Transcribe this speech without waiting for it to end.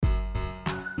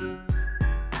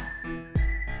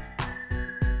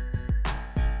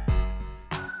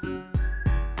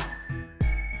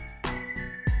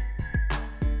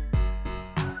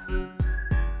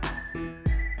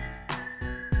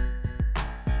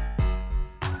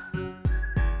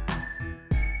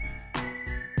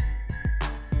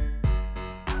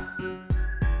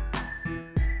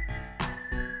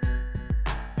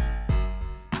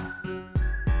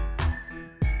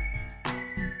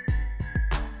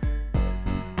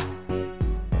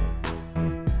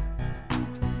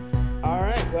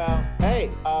Well, hey,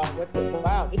 wow,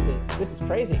 this is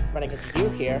crazy running into you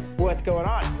here. What's going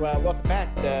on? Well, welcome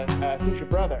back to Who's Your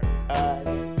Brother?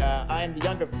 I am the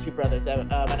younger of the two brothers. My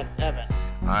name's Evan.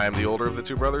 I'm the older of the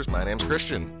two brothers. My name's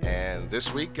Christian. And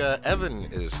this week, Evan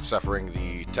is suffering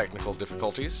the technical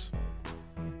difficulties.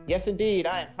 Yes, indeed.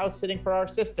 I am house sitting for our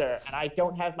sister, and I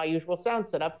don't have my usual sound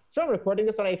set up, so I'm recording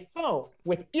this on a phone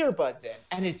with earbuds in.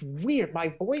 And it's weird. My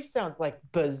voice sounds like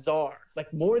bizarre,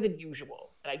 like more than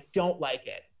usual, and I don't like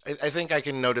it. I think I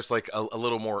can notice like a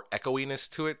little more echoiness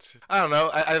to it. I don't know.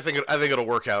 I think it'll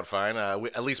work out fine.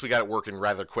 At least we got it working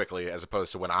rather quickly, as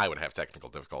opposed to when I would have technical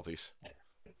difficulties.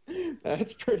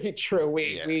 That's pretty true.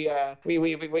 I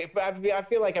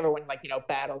feel like everyone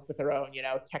battles with their own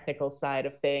technical side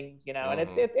of things, and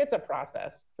it's a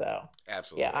process. So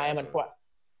absolutely, yeah, I am unfortunate.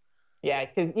 Yeah,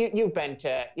 because you've been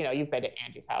to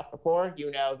Angie's house before.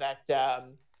 You know that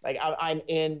I'm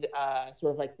in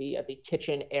sort of like the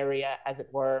kitchen area, as it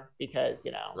were, because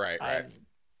right.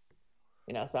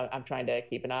 So I'm trying to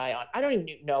keep an eye on. I don't even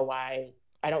know why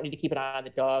I don't need to keep an eye on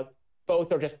the dog.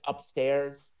 Both are just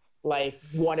upstairs. Like,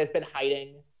 one has been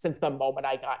hiding since the moment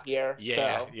I got here.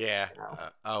 Yeah, so, yeah.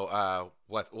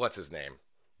 What's his name?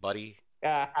 Buddy?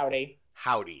 Howdy.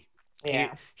 Howdy.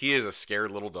 Yeah. He is a scared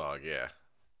little dog, yeah.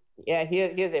 Yeah, he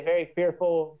is a very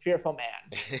fearful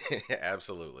man.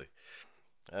 Absolutely.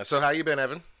 So how you been,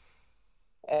 Evan?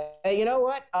 You know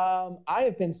what? I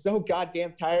have been so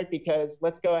goddamn tired because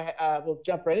let's go ahead. We'll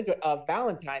jump right into it.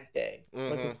 Valentine's Day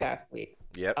was this past week.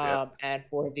 Yep. And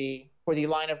for the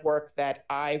line of work that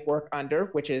I work under,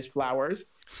 which is flowers,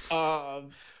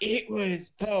 it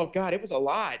was it was a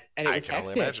lot, and it was can only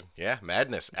hectic. imagine. Yeah,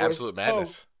 madness, absolute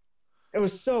madness. It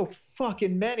was so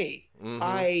fucking many.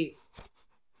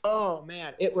 Oh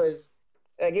man, it was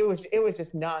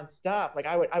just nonstop. Like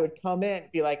I would come in,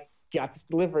 be like, got this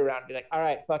delivery round, be like, all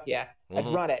right, fuck yeah, I'd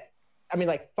run it. I mean,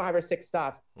 like 5 or 6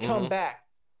 stops, come back.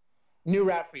 New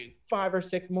route for you, 5 or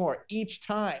 6 more each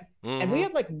time, and we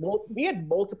had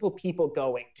multiple people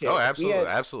going too. Oh, absolutely,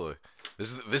 absolutely.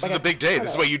 This is the big day.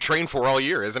 This is what you train for all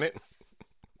year, isn't it?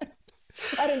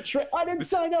 I didn't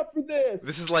sign up for this.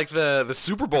 This is like the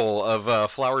Super Bowl of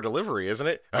flower delivery, isn't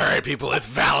it? All right, people, it's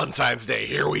Valentine's Day.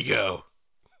 Here we go.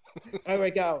 Here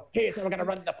we go. Here's how we're gonna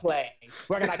run the play.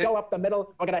 We're gonna go up the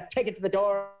middle. We're gonna take it to the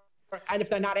door. And if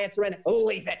they're not answering,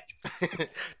 leave it.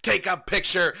 Take a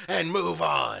picture and move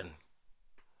on.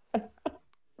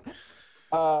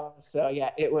 So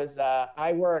yeah, it was.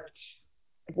 I worked.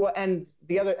 Well, and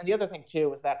the other thing too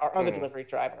was that our other delivery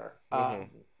driver,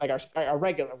 like our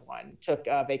regular one, took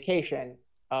vacation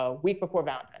a week before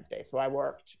Valentine's Day. So I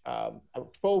worked a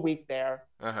full week there.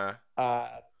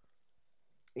 Got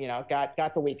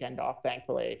the weekend off,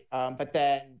 thankfully. But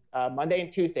then Monday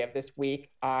and Tuesday of this week,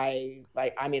 I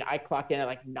clocked in at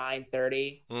like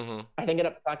 9:30. I ended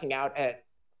up clocking out at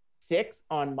 6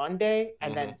 on Monday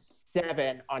and then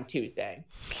 7 on Tuesday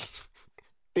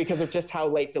because of just how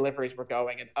late deliveries were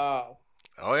going. And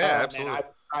absolutely. Man,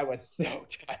 I was so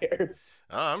tired.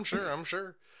 Oh, I'm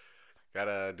sure.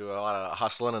 Gotta do a lot of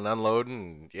hustling and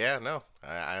unloading. Yeah, no,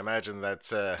 I imagine that's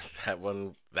that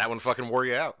one fucking wore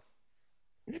you out.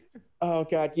 Oh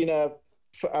God, this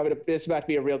is about to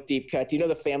be a real deep cut. Do you know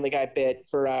the Family Guy bit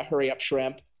for Hurry Up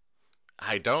Shrimp?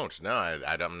 I don't. No,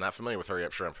 I'm not familiar with Hurry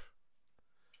Up Shrimp.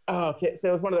 Oh, okay. So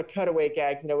it was one of the cutaway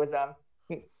gags, and it was,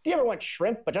 do you ever want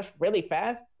shrimp, but just really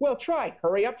fast? Well, try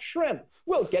Hurry Up Shrimp.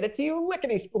 We'll get it to you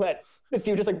lickety-split. This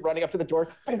dude just like running up to the door.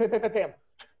 Bam, bam, bam, bam, bam.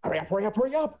 Hurry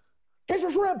up. Here's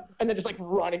your shrimp. And then just like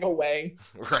running away.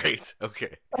 Right.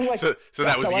 Okay. Like, so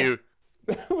that was you.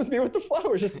 That was me with the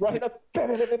flowers, just running up. Bam,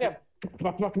 bam, bam, bam.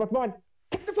 Come on.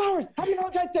 Take the flowers. Happy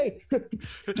Valentine's Day.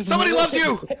 Somebody loves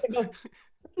you.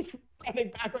 Just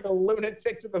running back like a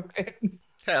lunatic to the van.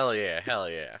 Hell yeah.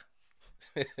 Yeah.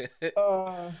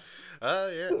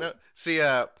 No. See,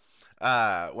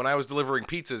 when I was delivering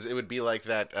pizzas, it would be like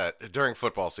that during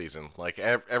football season. Like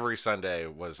every Sunday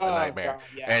was a nightmare, God,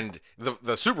 yeah. and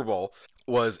the Super Bowl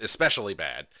was especially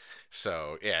bad.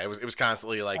 So yeah, it was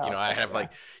constantly like, I have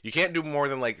like, you can't do more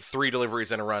than like 3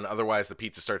 deliveries in a run, otherwise the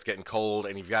pizza starts getting cold,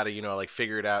 and you've got to like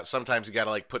figure it out. Sometimes you got to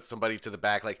like put somebody to the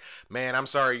back, like, man, I'm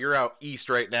sorry, you're out east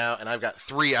right now, and I've got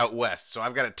 3 out west, so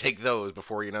I've got to take those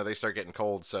before they start getting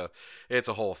cold. So it's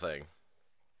a whole thing.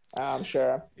 I'm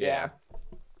sure. Yeah.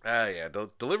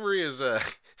 Delivery is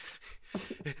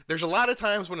there's a lot of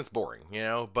times when it's boring,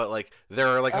 but like there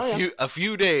are like a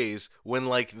few days when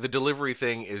like the delivery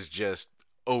thing is just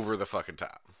over the fucking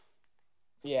top.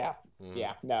 Yeah.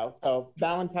 No. So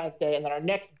Valentine's Day, and then our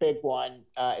next big one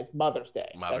is Mother's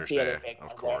Day. Mother's Day,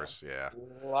 of course. Yeah.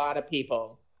 A lot of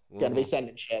people gonna be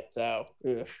sending shit. So.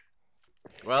 Ugh.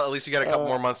 Well, at least you got a couple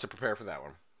more months to prepare for that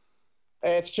one.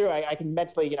 It's true. I can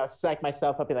mentally, psych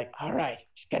myself up, be like, all right,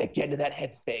 just gotta get into that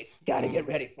headspace. Gotta get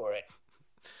ready for it.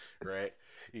 Right.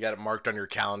 You got it marked on your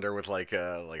calendar with like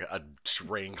a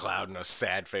rain cloud and a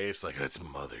sad face, like it's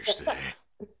Mother's Day.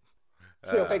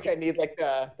 I feel like I need like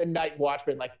the night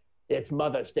watchman, like it's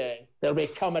Mother's Day. They'll be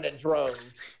coming in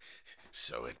droves.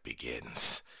 So it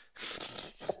begins.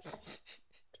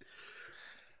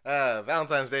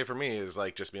 Valentine's Day for me is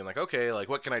like just being like, okay, like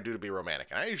what can I do to be romantic?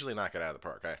 And I usually knock it out of the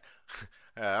park.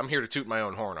 I'm here to toot my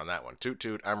own horn on that one. Toot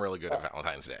toot. I'm really good at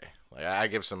Valentine's Day. Like I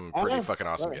give some pretty fucking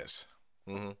awesome gifts.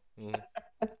 Mm-hmm.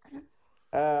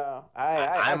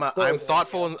 Mm-hmm. I'm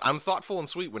thoughtful and I'm thoughtful and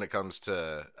sweet when it comes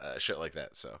to shit like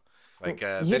that. So. Like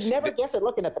you'd never guess it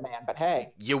looking at the man, but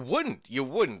hey, you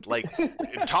wouldn't like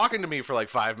talking to me for like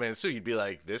 5 minutes too. You'd be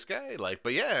like, this guy, like,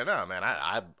 but yeah, no, man,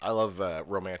 I love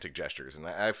romantic gestures, and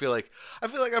I feel like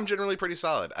I'm generally pretty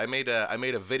solid. I made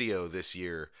a video this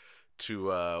year to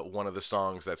one of the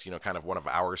songs that's kind of one of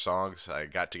our songs. I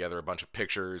got together a bunch of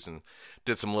pictures and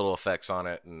did some little effects on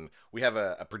it, and we have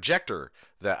a projector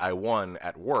that I won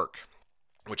at work,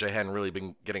 which I hadn't really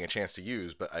been getting a chance to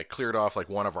use, but I cleared off like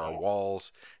one of our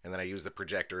walls, and then I used the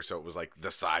projector so it was like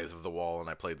the size of the wall, and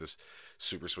I played this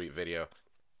super sweet video.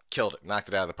 Killed it. Knocked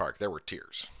it out of the park. There were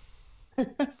tears.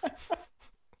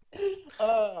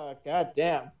 Oh, god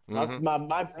damn. Mm-hmm.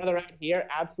 My brother out here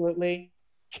absolutely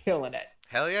killing it.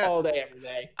 Hell yeah. All day, every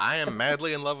day. I am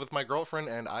madly in love with my girlfriend,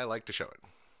 and I like to show it.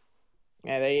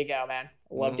 Yeah, there you go, man.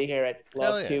 Love to hear it.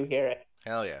 Love to hear it.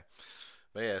 Hell yeah.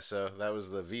 But yeah, so that was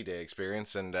the V-Day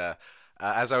experience, and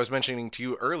as I was mentioning to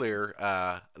you earlier,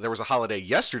 there was a holiday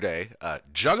yesterday,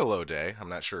 Juggalo Day. I'm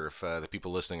not sure if the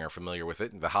people listening are familiar with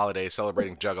it. The holiday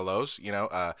celebrating Juggalos,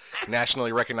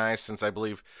 nationally recognized since I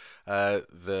believe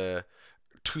the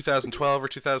 2012 or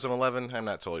 2011. I'm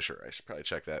not totally sure. I should probably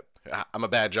check that. I'm a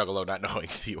bad juggalo not knowing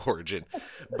the origin.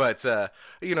 But,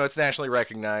 it's nationally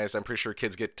recognized. I'm pretty sure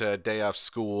kids get day off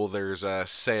school. There's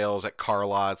sales at car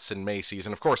lots and Macy's.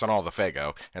 And, of course, on all the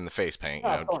Faygo and the face paint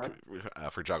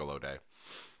for Juggalo Day.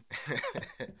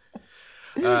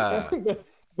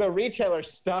 The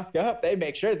retailers stock up. They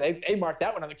make sure they mark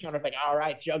that one on the counter. Like, all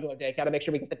right, Juggalo Day. Got to make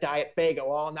sure we get the Diet Faygo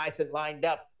all nice and lined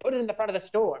up. Put it in the front of the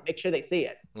store. Make sure they see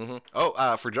it. Mm-hmm.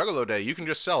 Oh, for Juggalo Day, you can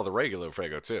just sell the regular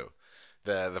Faygo too.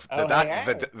 The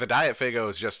Diet Faygo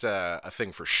is just a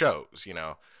thing for shows.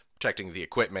 Protecting the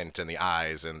equipment and the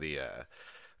eyes and the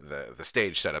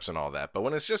stage setups and all that. But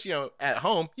when it's just at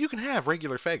home, you can have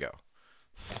regular Faygo.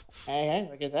 Hey,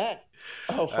 look at that.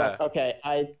 Oh fuck. Okay,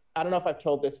 I don't know if I've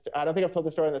told this. I don't think I've told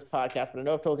this story on this podcast, but I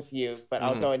know I've told it to you. But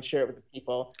I'll go and share it with the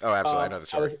people. Oh, absolutely, I know the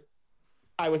story.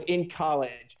 I was in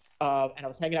college, and I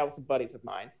was hanging out with some buddies of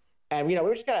mine, and we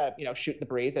were just kind of shooting the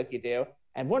breeze as you do.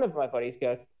 And one of my buddies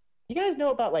goes, "You guys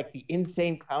know about like the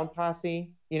Insane Clown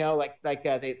Posse? They like they're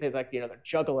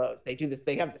Juggalos. They do this.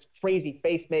 They have this crazy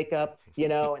face makeup,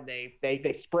 and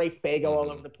they spray Faygo all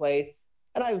over the place."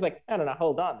 And I was like, I don't know,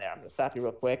 hold on there. I'm going to stop you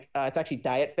real quick. It's actually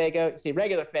Diet Faygo. See,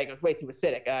 regular Faygo is way too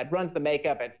acidic. It runs the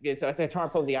makeup, so it's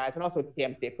harmful to the eyes, and also it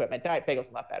damages the equipment. Diet Faygo's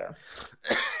a lot better.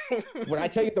 When I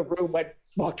tell you the room went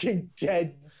fucking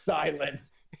dead silent,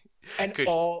 and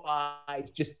all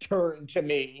eyes just turned to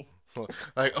me.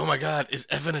 Like, oh my God, is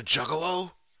Evan a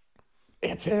Juggalo?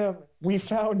 It's him. We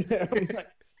found him. Like,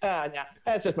 nah,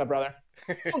 that's just my brother.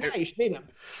 Okay, you should meet him.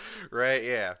 Right,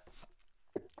 yeah.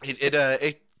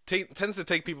 It tends to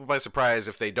take people by surprise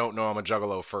if they don't know I'm a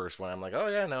Juggalo first. When I'm like, oh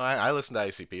yeah, no, I listen to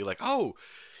ICP. Like, oh,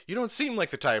 you don't seem like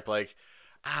the type. Like,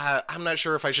 I'm not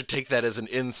sure if I should take that as an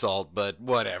insult, but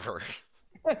whatever.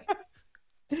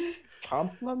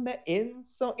 Compliment,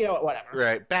 insult, whatever.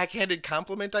 Right, backhanded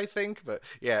compliment, I think. But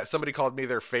yeah, somebody called me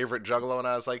their favorite Juggalo, and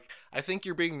I was like, I think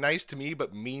you're being nice to me,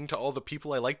 but mean to all the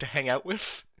people I like to hang out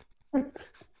with.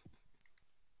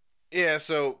 Yeah,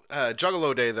 so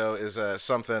Juggalo Day though is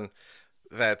something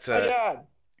that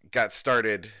got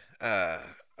started a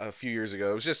few years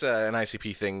ago. It was just an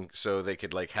ICP thing, so they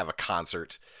could like have a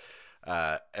concert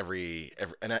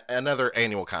another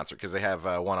annual concert, because they have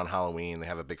one on Halloween. They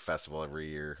have a big festival every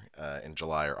year in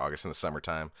July or August in the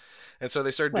summertime, and so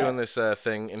they started doing this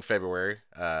thing in February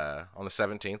on the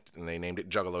 17th, and they named it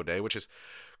Juggalo Day, which is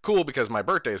cool because my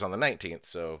birthday is on the 19th,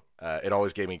 so it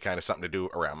always gave me kind of something to do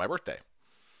around my birthday.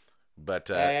 But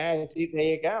there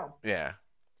you go. Yeah.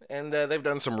 And they've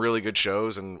done some really good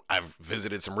shows, and I've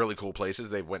visited some really cool places.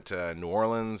 They went to New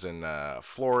Orleans and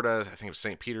Florida. I think it was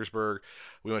St. Petersburg.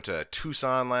 We went to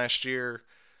Tucson last year.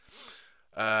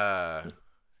 And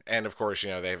of course,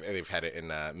 they've had it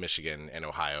in Michigan and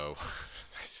Ohio.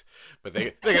 But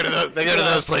they go to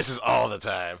those places all the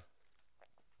time.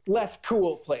 less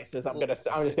cool places. I'm just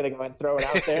gonna go and throw it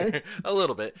out there. A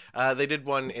little bit. They did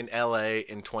one in LA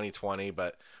in 2020,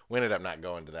 but we ended up not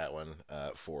going to that one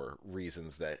for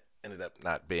reasons that ended up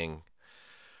not being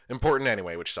important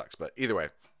anyway, which sucks. But either way,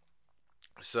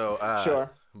 so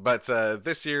Sure. But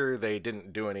this year they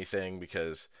didn't do anything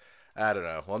because I don't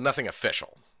know. Well, nothing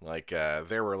official. Like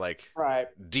there were like Right.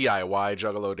 DIY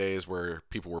Juggalo days where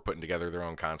people were putting together their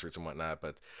own concerts and whatnot,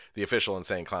 but the official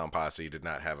Insane Clown Posse did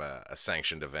not have a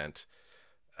sanctioned event.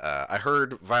 I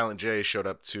heard Violent J showed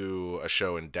up to a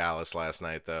show in Dallas last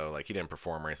night, though. Like he didn't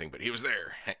perform or anything, but he was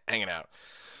there hanging out.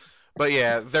 But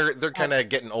yeah, they're kind of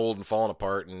getting old and falling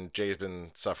apart, and Jay's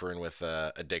been suffering with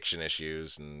addiction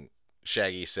issues, and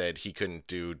Shaggy said he couldn't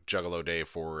do Juggalo Day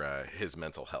for his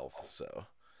mental health, so.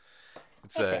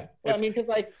 It's Okay. Well, I mean, because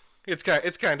like it's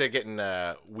kind of getting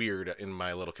weird in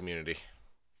my little community.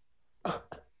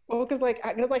 well, because like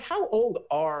how old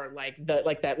are like the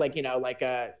like that like like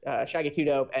Shaggy Two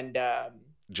Dope and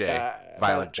Jay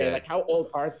Violent J. Like how old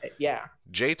are they? Yeah.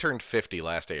 Jay turned 50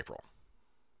 last April.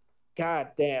 God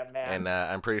damn, man. And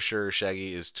I'm pretty sure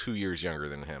Shaggy is 2 years younger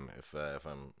than him. If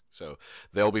I'm so,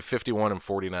 they'll be 51 and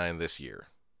 49 this year.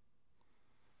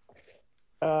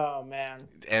 Oh man.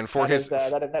 And for that his is,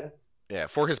 that is. yeah,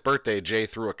 for his birthday, Jay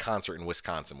threw a concert in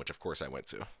Wisconsin, which of course I went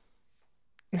to.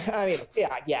 I mean,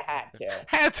 yeah,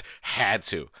 Had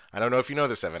to. I don't know if you know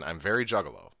this, Evan. I'm very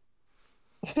juggalo.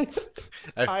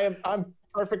 I'm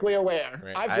perfectly aware.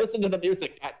 Right, I've listened to the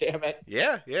music. God damn it.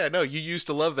 Yeah. No, you used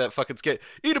to love that fucking skit.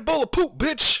 Eat a bowl of poop,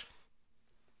 bitch.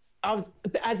 I was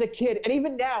as a kid, and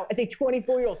even now, as a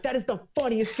 24-year-old, that is the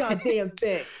funniest goddamn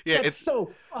thing. Yeah, it's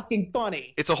so fucking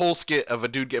funny. It's a whole skit of a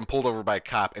dude getting pulled over by a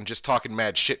cop and just talking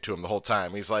mad shit to him the whole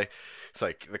time. It's like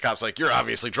the cop's like, "You're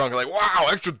obviously drunk." Like, "Wow,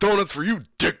 extra donuts for you,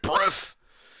 dick breath."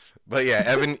 But yeah,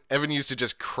 Evan used to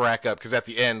just crack up because at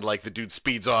the end, like the dude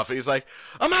speeds off and he's like,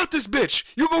 "I'm out this bitch.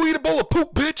 You go eat a bowl of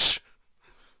poop, bitch."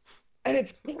 And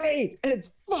it's great, and it's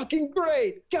fucking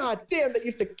great. God damn, that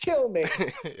used to kill me.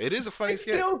 It is a funny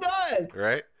skit. It still does.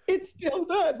 Right? It still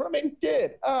does. I mean,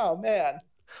 did. Oh man.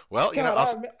 Well,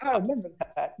 I remember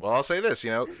that. Well, I'll say this.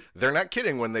 They're not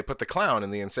kidding when they put the clown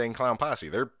in the Insane Clown Posse.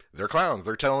 They're clowns.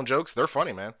 They're telling jokes. They're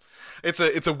funny, man. It's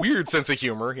a weird sense of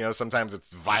humor. Sometimes it's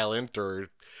violent or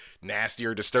nasty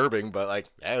or disturbing, but like,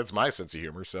 it's my sense of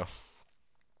humor. So.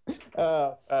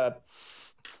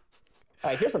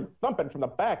 I hear some thumping from the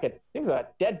back. It seems a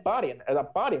dead body, and there's a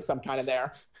body of some kind in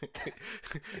there.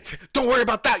 Don't worry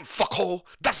about that, you fuckhole.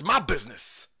 That's my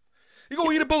business. You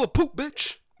go eat a bowl of poop,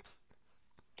 bitch.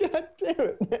 God damn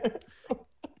it.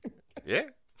 Yeah.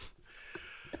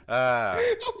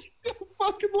 I'm still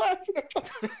fucking laughing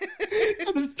about it.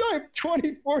 I'm still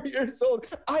 24 years old.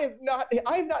 I have not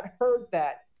heard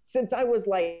that since I was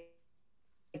like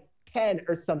 10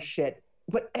 or some shit.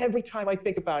 But every time I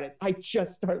think about it, I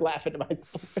just start laughing to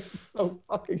myself. It's so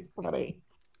fucking funny.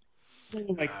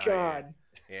 Oh my god.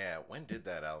 Yeah, when did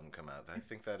that album come out? I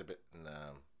think that a bit in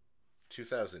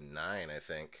 2009, I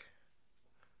think.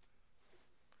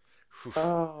 Whew.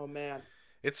 Oh man.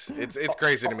 It's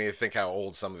crazy to me to think how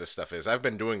old some of this stuff is. I've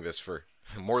been doing this for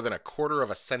more than a quarter of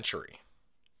a century.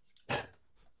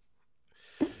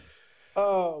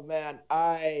 Oh man,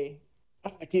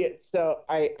 so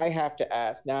I have to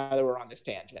ask, now that we're on this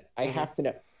tangent, I have to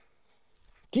know,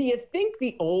 do you think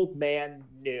our old man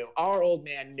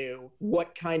knew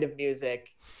what kind of music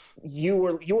you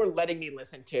were letting me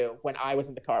listen to when I was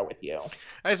in the car with you?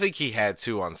 I think he had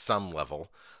to on some level.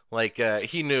 Like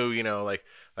he knew, like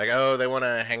oh, they want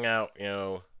to hang out,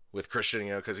 with Christian,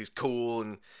 because he's cool,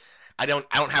 and I don't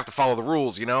have to follow the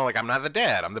rules, like I'm not the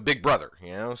dad, I'm the big brother,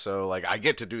 so like I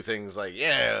get to do things like,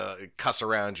 cuss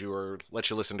around you or let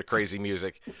you listen to crazy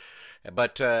music.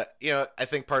 But I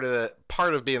think part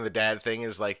of being the dad thing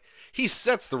is like he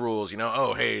sets the rules,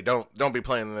 oh hey, don't be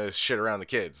playing this shit around the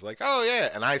kids. Like, oh yeah,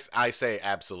 and I say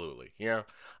absolutely, oh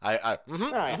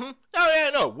yeah,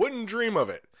 no, wouldn't dream of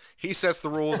it. He sets the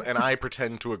rules and I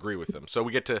pretend to agree with them. So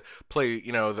we get to play,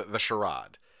 the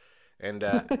charade. And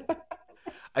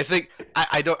I think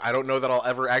I don't know that I'll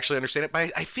ever actually understand it,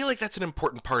 but I feel like that's an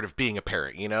important part of being a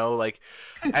parent. Like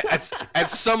at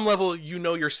some level,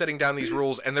 you're setting down these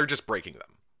rules and they're just breaking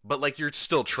them, but like you're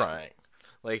still trying.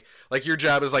 Like your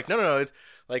job is like no. It's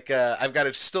like I've got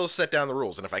to still set down the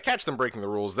rules, and if I catch them breaking the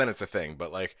rules, then it's a thing.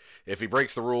 But like if he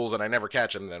breaks the rules and I never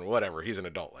catch him, then whatever. He's an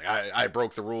adult. Like I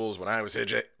broke the rules when I was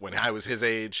his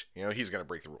age. He's gonna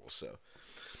break the rules. So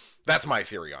that's my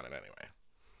theory on it anyway.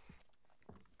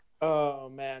 Oh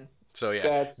man. So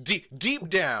yeah, deep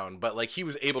down, but like he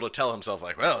was able to tell himself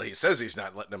like, well, he says he's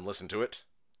not letting them listen to it.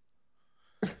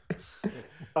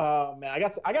 Oh man,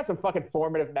 I got some fucking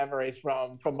formative memories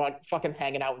from like fucking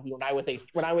hanging out with you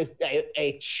when I was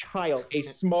a child, a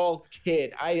small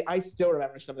kid. I still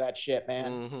remember some of that shit,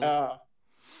 man. Hmm.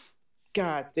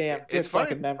 God damn, It's good funny.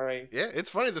 fucking memories. Yeah, it's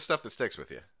funny the stuff that sticks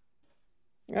with you.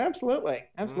 Absolutely,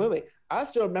 Hmm. absolutely. I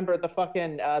still remember the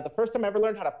first time I ever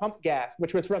learned how to pump gas,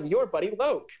 which was from your buddy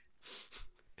Loke.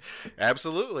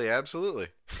 Absolutely, absolutely.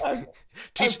 I, I fucking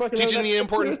remember Teaching that the shit clear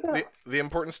important as hell. the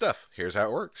important stuff. Here's how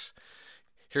it works.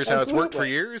 Here's how it's worked for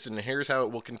Absolutely. years, and here's how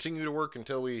it will continue to work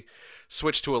until we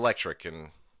switch to electric, and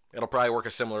it'll probably work a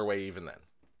similar way even then.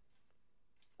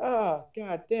 Oh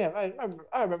god damn!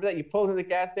 I remember that you pulled into the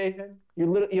gas station.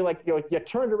 You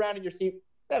turned around in your seat.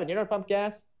 Evan, you know how to pump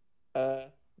gas? Uh,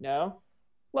 no.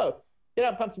 Look, get out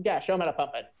and pump some gas. Show him how to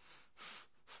pump it.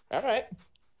 All right.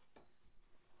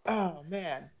 Oh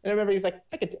man! And I remember he's like,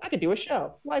 I could do a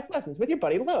show, life lessons with your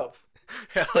buddy Lo.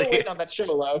 Hell Still yeah. waiting on that show,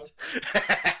 Lo.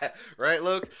 Right,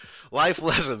 Loke? Life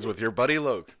lessons with your buddy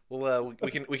Loke. Well,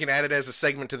 we can add it as a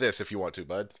segment to this if you want to,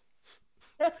 bud.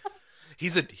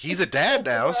 He's a dad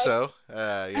now, so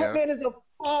That man is a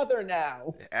father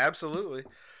now. absolutely.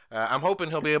 I'm hoping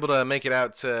he'll be able to make it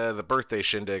out to the birthday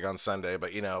shindig on Sunday,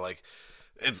 but like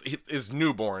it's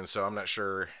newborn, so I'm not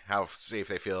sure how safe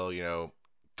they feel,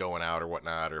 going out or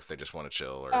whatnot, or if they just want to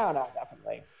chill. Or Oh no,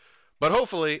 definitely. but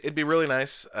hopefully it'd be really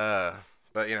nice.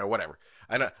 But whatever.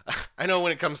 I know I know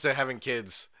when it comes to having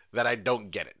kids that I don't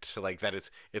get it, like that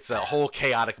it's a whole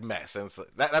chaotic mess, and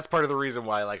that's part of the reason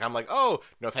why I'm like, oh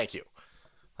no, thank you.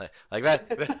 Like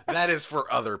that is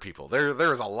for other people. There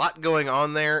is a lot going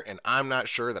on there, and I'm not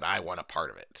sure that I want a part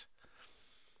of it.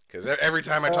 Because every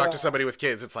time I talk to Uh, somebody with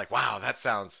kids, it's like, wow, that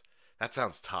sounds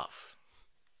tough.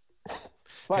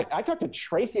 like I talked to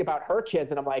Tracy about her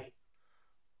kids, and I'm like,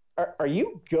 are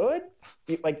you good?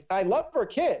 Like I love her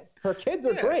kids. Her kids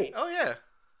are Yeah. great, Oh yeah.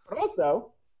 but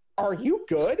also, are you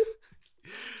good?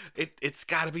 It's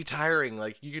got to be tiring.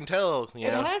 Like you can tell,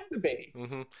 It has to be.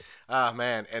 Mm-hmm. Ah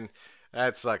man, and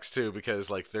that sucks too because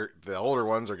the older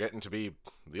ones are getting to be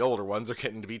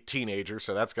teenagers,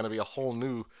 so that's going to be a whole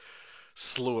new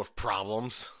slew of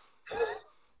problems.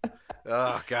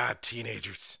 Oh god,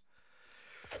 teenagers.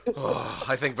 Oh,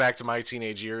 I think back to my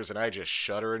teenage years and I just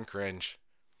shudder and cringe.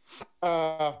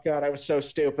 Oh God, I was so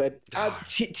stupid.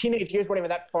 Teenage years weren't even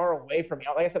that far away from me.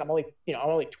 Like I said, I'm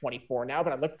only 24 now,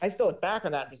 but I still look back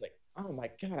on that and just like, oh my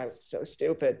God, I was so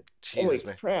stupid. Holy Jesus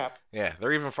man. crap. Yeah,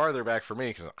 they're even farther back for me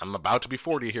because I'm about to be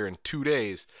 40 here in 2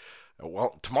 days.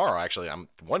 Well, tomorrow actually. I'm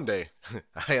one day.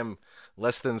 I am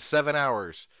less than 7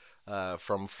 hours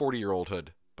from 40-year-oldhood.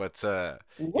 But yeah,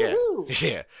 Woohoo!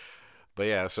 yeah. But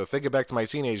yeah, so thinking back to my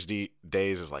teenage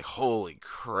days is like, holy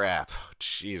crap,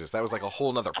 Jesus, that was like a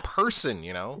whole nother person.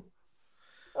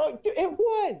 Oh, dude, it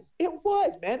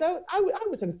was, man. I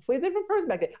was a completely different person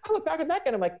back then. I look back at that guy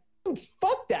and I'm like, dude,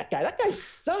 fuck that guy. That guy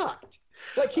sucked.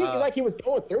 Like he, Uh, like he was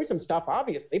going through some stuff,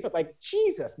 obviously, but like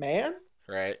Jesus, man.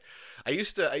 right. I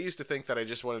used to think that I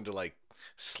just wanted to like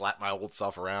slap my old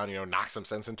self around, knock some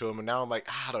sense into him, and now I'm like,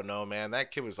 I don't know, man.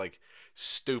 That kid was like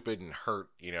stupid and hurt,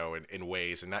 in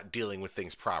ways and not dealing with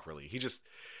things properly. He just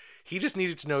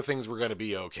needed to know things were going to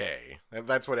be okay.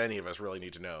 That's what any of us really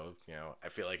need to know. I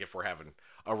feel like if we're having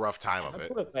a rough time of it.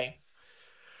 Absolutely.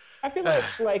 I feel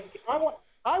like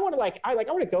I want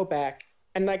to go back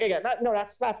and like again,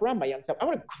 not slap around my young self. I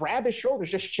want to grab his shoulders,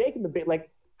 just shake him a bit, like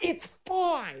it's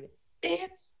fine,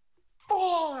 it's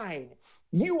fine,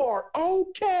 you are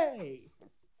okay.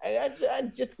 I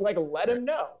just like let him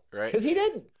know Right. because he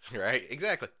didn't. Right.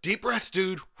 Exactly. Deep breaths,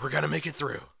 dude. We're going to make it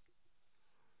through.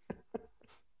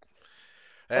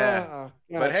 Oh,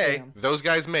 But God hey, damn. those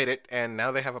guys made it, and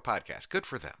now they have a podcast. Good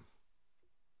for them.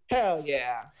 Hell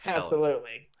yeah, Hell,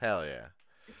 absolutely, hell yeah.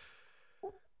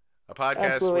 A podcast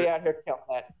absolutely where, out here killing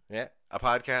it. yeah, a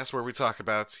podcast where we talk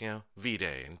about, V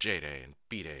Day and J Day and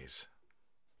B Days.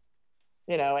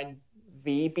 And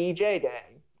VBJ Day.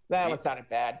 That V- one sounded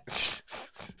bad.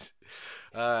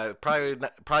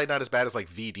 probably not as bad as like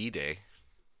VD Day.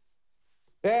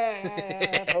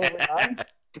 Yeah, probably not.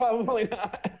 Probably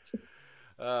not.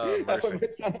 Oh, That mercy. one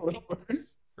would sound a little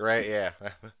worse. Right, yeah.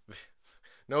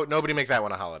 No, nobody make that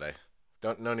one a holiday.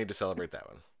 No need to celebrate that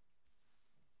one.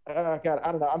 Oh God,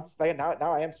 I don't know. I'm just like now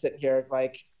I am sitting here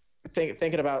like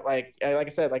thinking about like I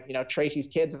said Tracy's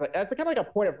kids. It's like that's kind of like a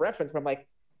point of reference where I'm like,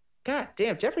 God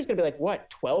damn, Jeffrey's gonna be like what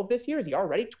 12 this year? Is he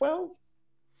already 12?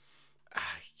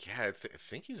 Yeah, I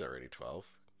think he's already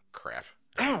 12. Crap.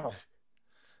 Oh, I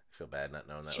feel bad not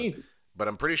knowing that one. jeez. But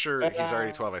I'm pretty sure he's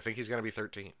already 12. I think he's going to be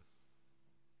 13.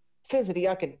 Fizzity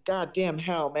yucking goddamn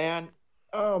hell, man.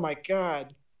 Oh my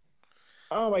God.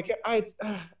 Oh my God. I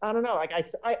don't know. Like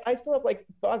I still have like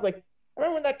thoughts like I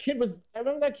remember that kid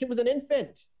was an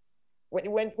infant when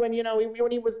when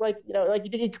he was like like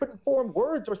he couldn't form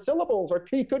words or syllables or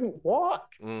he couldn't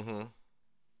walk. Mm-hmm.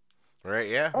 Right?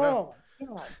 Yeah. No. Oh my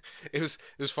god. It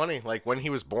was funny. Like when he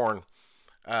was born.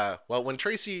 Well, when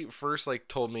Tracy first like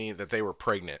told me that they were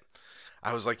pregnant,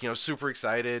 I was like, super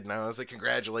excited, and I was like,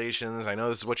 congratulations! I know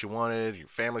this is what you wanted. Your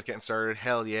family's getting started.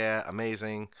 Hell yeah,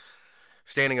 amazing!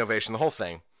 Standing ovation, the whole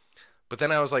thing. But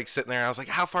then I was like sitting there. I was like,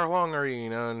 how far along are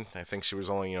you? And I think she was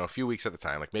only a few weeks at the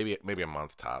time, like maybe a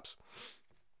month tops.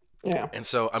 Yeah. And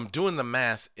so I'm doing the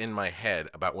math in my head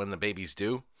about when the baby's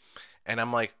due, and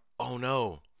I'm like, oh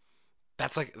no,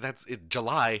 that's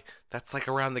July. That's like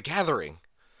around the gathering.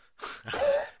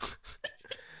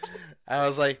 I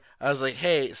was like,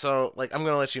 hey, so like I'm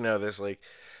gonna let you know this, like,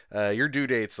 your due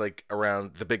date's like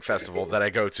around the big festival that I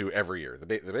go to every year, the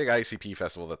big ICP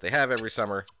festival that they have every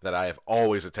summer that I have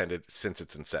always attended since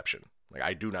its inception. Like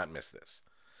I do not miss this.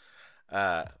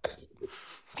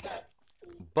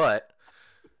 But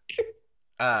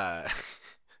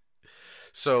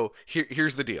so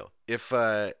here's the deal.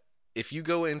 If you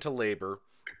go into labor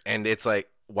and it's like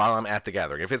while I'm at the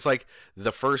gathering, if it's like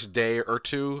the first day or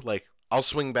two, like I'll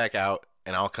swing back out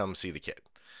and I'll come see the kid.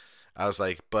 I was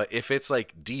like, but if it's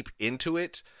like deep into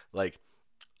it, like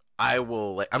I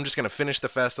will, like, I'm just gonna finish the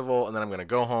festival and then I'm gonna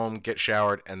go home, get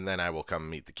showered, and then I will come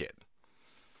meet the kid.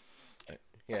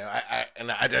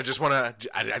 I just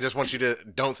want you to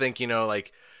don't think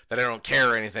like that I don't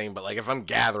care or anything, but like if I'm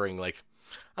gathering, like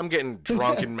I'm getting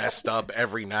drunk and messed up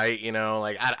every night,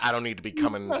 like I don't need to be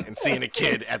coming and seeing a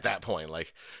kid at that point.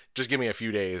 Like just give me a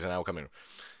few days and I'll come in.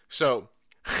 So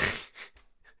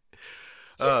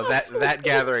that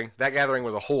gathering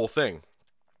was a whole thing.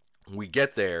 We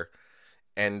get there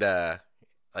and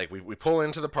like we pull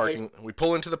into the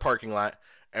parking lot,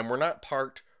 and we're not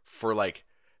parked for like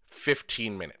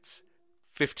 15 minutes.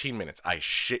 15 minutes. I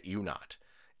shit you not.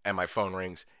 And my phone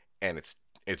rings and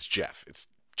it's Jeff. It's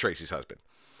Tracy's husband.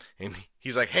 And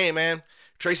he's like, "Hey man,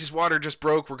 Tracy's water just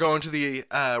broke. We're going to the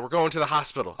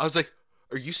hospital." I was like,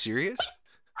 "Are you serious?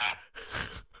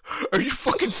 Are you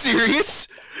fucking serious?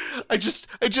 I just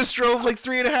drove like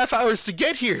 3.5 hours to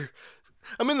get here.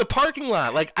 I'm in the parking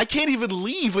lot. Like I can't even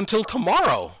leave until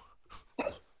tomorrow."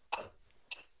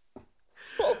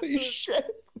 Holy shit.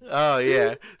 Oh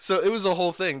yeah. So it was a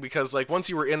whole thing because like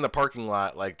once you were in the parking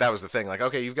lot, like that was the thing. Like,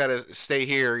 okay, you've got to stay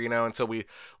here, until we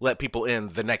let people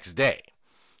in the next day.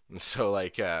 And so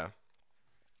like I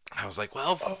was like,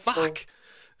 well, fuck.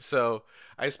 So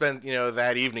I spent,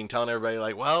 that evening telling everybody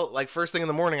like, well, like first thing in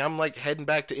the morning, I'm like heading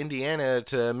back to Indiana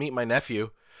to meet my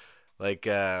nephew. Like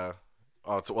to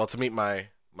meet my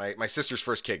sister's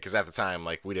first kid, because at the time,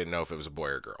 like, we didn't know if it was a boy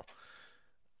or girl.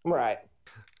 Right.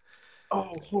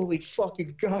 Oh, holy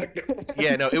fucking god.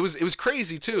 Yeah, no, it was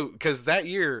crazy too, because that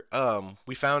year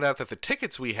we found out that the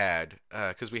tickets we had,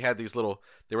 because we had these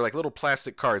they were like little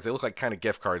plastic cards. They look like kind of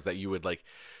gift cards that you would like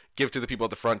give to the people at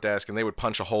the front desk, and they would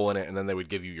punch a hole in it, and then they would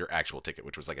give you your actual ticket,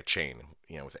 which was like a chain,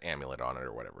 with an amulet on it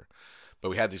or whatever. But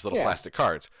we had these little plastic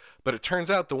cards. But it turns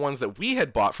out the ones that we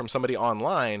had bought from somebody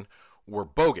online were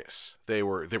bogus. They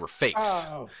were fakes.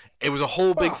 Oh, it was a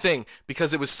whole big thing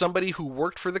because it was somebody who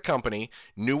worked for the company,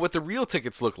 knew what the real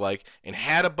tickets looked like, and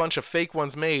had a bunch of fake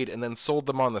ones made and then sold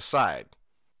them on the side.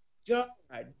 God.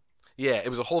 Yeah, it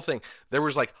was a whole thing. There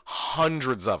was like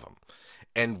hundreds of them.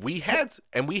 And we had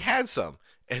some.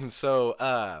 And so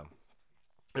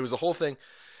it was a whole thing.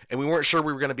 And we weren't sure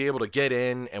we were going to be able to get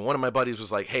in. And one of my buddies was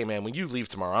like, "Hey, man, when you leave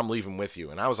tomorrow, I'm leaving with you."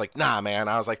 And I was like, "Nah, man."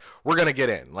 I was like, "We're going to get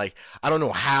in. Like, I don't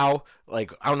know how.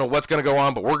 Like, I don't know what's going to go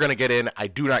on, but we're going to get in. I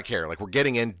do not care. Like, we're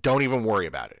getting in. Don't even worry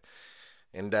about it."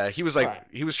 And he was like,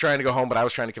 He was trying to go home, but I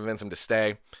was trying to convince him to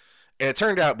stay. And it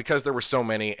turned out, because there were so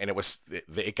many and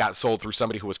it got sold through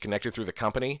somebody who was connected through the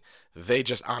company, they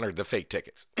just honored the fake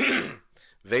tickets.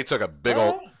 They took a big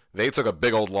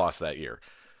old loss that year.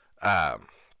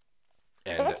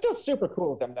 And that's still super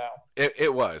cool of them, though.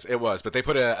 It was, but they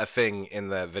put a thing in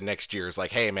the next year's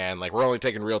like, "Hey, man, like we're only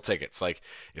taking real tickets. Like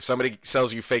if somebody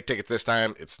sells you fake tickets this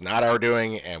time, it's not our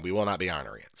doing, and we will not be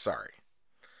honoring it. Sorry."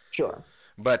 Sure.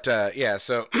 But yeah,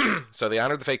 so so they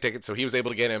honored the fake tickets, so he was able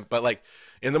to get in. But like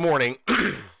in the morning,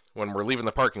 when we're leaving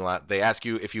the parking lot, they ask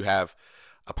you if you have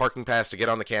a parking pass to get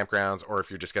on the campgrounds or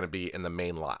if you're just going to be in the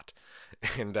main lot.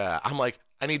 And I'm like,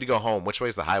 "I need to go home. Which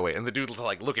way's the highway?" And the dude's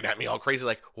like looking at me all crazy,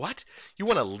 like, "What? You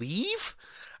want to leave?"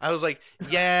 I was like,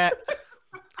 "Yeah."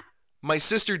 My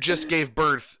sister just gave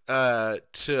birth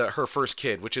to her first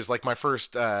kid, which is like my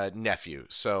first nephew.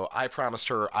 So I promised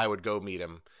her I would go meet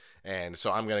him. And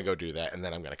so I'm going to go do that, and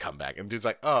then I'm going to come back. And the dude's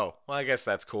like, "Oh, well, I guess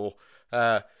that's cool.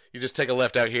 You just take a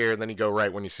left out here, and then you go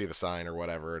right when you see the sign or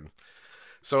whatever." And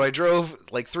So I drove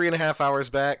like 3.5 hours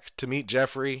back to meet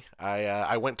Jeffrey.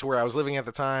 I went to where I was living at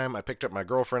the time. I picked up my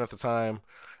girlfriend at the time.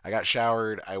 I got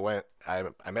showered. I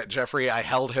met Jeffrey. I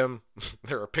held him.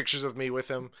 There are pictures of me with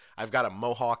him. I've got a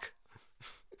mohawk.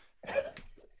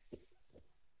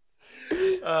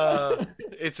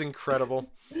 It's incredible.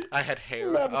 I had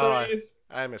hair.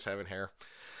 I miss having hair.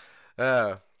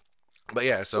 But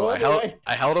yeah, so I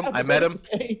held him. I met him.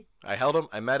 I held him.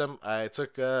 I met him. I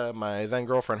took my then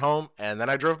girlfriend home, and then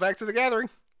I drove back to the gathering.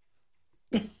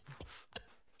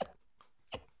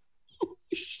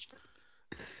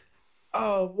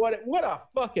 Oh, what a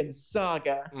fucking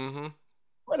saga! Mm-hmm.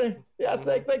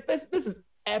 Like this is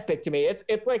epic to me. It's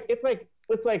like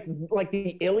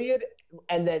the Iliad,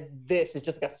 and then this is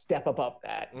just like a step above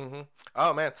that. Mm-hmm.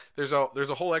 Oh man, there's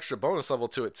a whole extra bonus level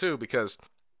to it too, because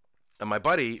my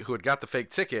buddy who had got the fake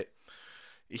ticket,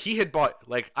 he had bought,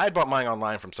 like, I had bought mine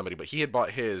online from somebody, but he had bought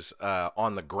his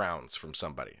on the grounds from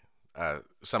somebody.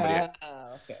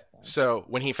 Okay. So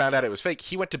when he found out it was fake,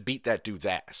 he went to beat that dude's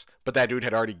ass. But that dude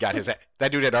had already got his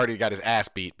ass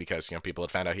beat because people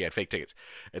had found out he had fake tickets,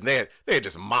 and they had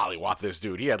just mollywopped this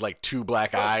dude. He had like 2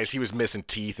 black eyes. He was missing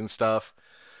teeth and stuff.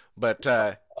 But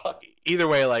either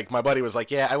way, like, my buddy was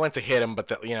like, yeah, I went to hit him,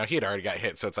 but he had already got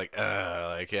hit, so it's like,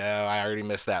 yeah, I already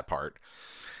missed that part.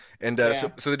 And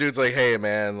so the dude's like, hey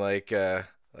man, like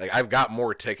I've got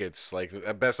more tickets. Like,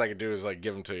 the best I could do is like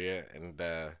give them to you. And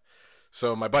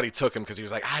so my buddy took him because he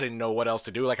was like, I didn't know what else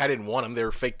to do. Like, I didn't want them. They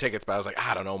were fake tickets, but I was like,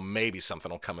 I don't know, maybe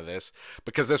something will come of this,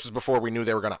 because this was before we knew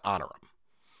they were going to honor him.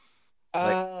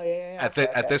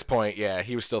 At this point, yeah,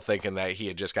 he was still thinking that he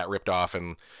had just got ripped off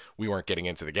and we weren't getting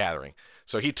into the gathering.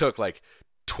 So he took like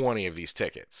 20 of these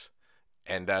tickets.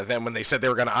 And then when they said they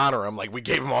were going to honor him, like, we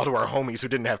gave them all to our homies who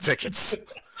didn't have tickets.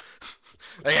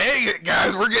 Like, hey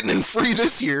guys, we're getting in free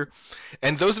this year.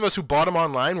 And those of us who bought them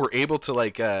online were able to,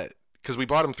 like, because we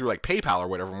bought them through like PayPal or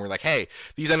whatever, and we're like, hey,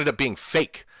 these ended up being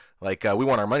fake. Like, we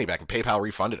want our money back, and PayPal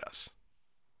refunded us.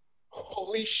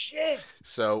 Holy shit!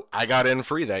 So I got in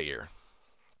free that year.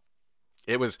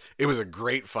 It was a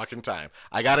great fucking time.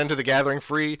 I got into the gathering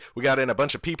free. We got in a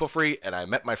bunch of people free, and I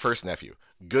met my first nephew.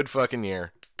 Good fucking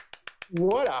year.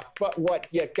 Yeah,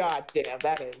 goddamn,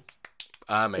 that is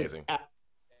amazing.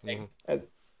 Mm-hmm.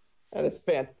 That is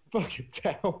fucking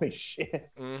holy shit.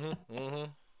 Mm-hmm.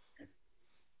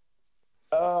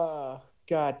 Oh,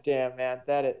 goddamn, man,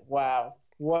 that is wow.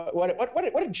 What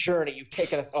a journey you've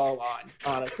taken us all on,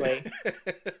 honestly.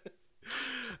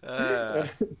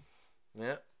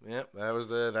 Yep. That was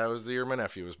the year my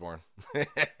nephew was born.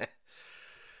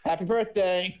 Happy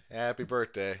birthday. Happy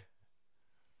birthday.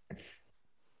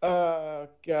 Oh,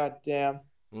 goddamn.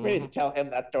 We need to tell him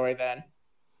that story then.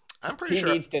 I'm pretty sure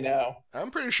he needs to know.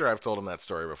 I'm pretty sure I've told him that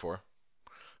story before.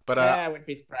 But I wouldn't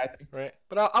be surprised. Right.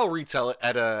 But I'll retell it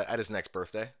at his next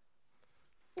birthday.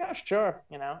 Yeah, sure.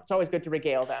 It's always good to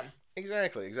regale them.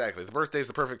 Exactly. The birthday's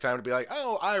the perfect time to be like,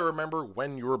 oh, I remember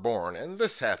when you were born, and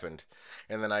this happened.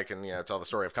 And then I can, tell the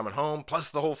story of coming home, plus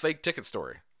the whole fake ticket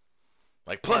story.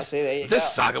 Like, plus,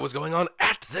 this saga was going on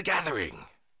at the gathering.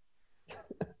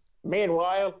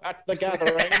 Meanwhile, at the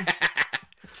gathering.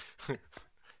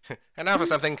 And now for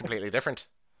something completely different.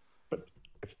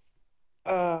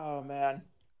 Oh, man.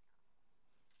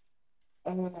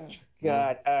 Oh,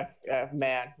 God.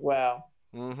 Man, well...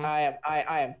 Mm-hmm.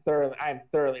 I am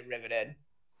thoroughly riveted.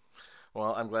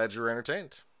 Well, I'm glad you were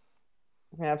entertained.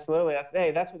 Absolutely.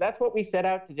 That's what we set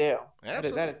out to do.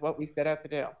 Absolutely. That is what we set out to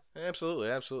do.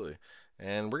 Absolutely.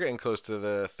 And we're getting close to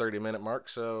the 30-minute mark,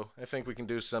 so I think we can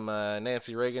do some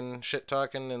Nancy Reagan shit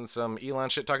talking and some Elon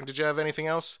shit talking. Did you have anything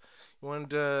else you wanted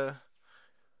to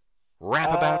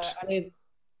rap about?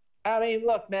 I mean,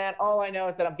 look, man, all I know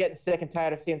is that I'm getting sick and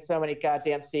tired of seeing so many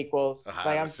goddamn sequels.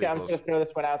 I'm just going to throw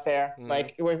this one out there. Mm.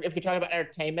 Like, if you're talking about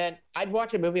entertainment, I'd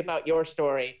watch a movie about your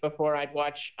story before I'd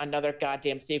watch another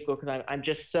goddamn sequel, because I'm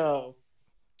just so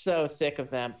sick of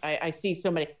them. I see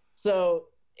so many. So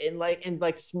in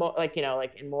small,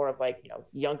 in more of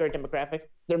younger demographics,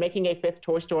 they're making a 5th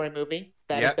Toy Story movie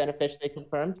that has been officially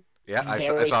confirmed. Yeah, I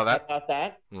saw that. About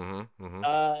that. Mm-hmm.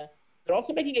 They're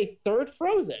also making a 3rd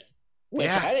Frozen. Which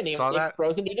I didn't even think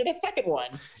Frozen needed a 2nd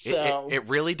one. So it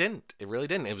really didn't. It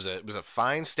was a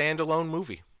fine standalone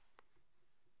movie.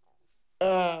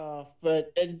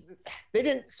 But they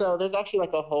didn't. So there's actually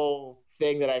like a whole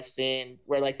thing that I've seen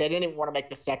where like they didn't even want to make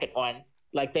the 2nd one.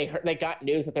 Like they got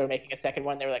news that they were making a 2nd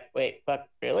one. They were like, wait, fuck,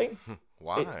 really?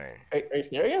 Why? Are you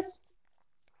serious?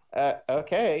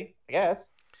 Okay, I guess.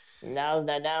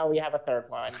 Now we have a 3rd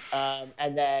one.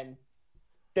 And then.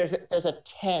 There's a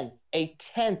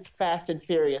 10th Fast and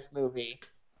Furious movie.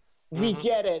 We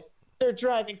get it. They're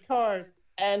driving cars,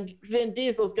 and Vin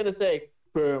Diesel's gonna say,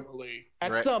 family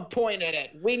at Right. some point in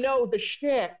it. We know the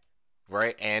shtick.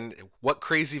 Right. And what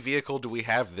crazy vehicle do we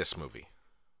have this movie?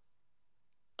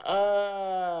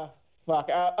 Uh, fuck.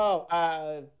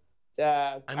 I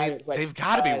mean, they've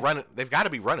got to be running. They've got to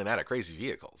be running out of crazy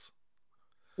vehicles.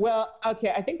 Well,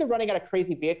 okay, I think they're running out of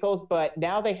crazy vehicles, but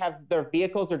now they have their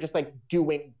vehicles are just like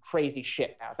doing crazy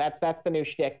shit now. That's the new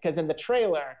shtick. Because in the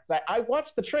trailer, I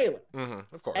watched the trailer,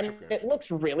 Of course, and of course. it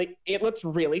looks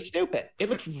really stupid. It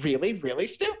looks really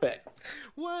stupid.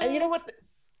 What? And you know what?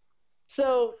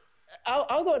 So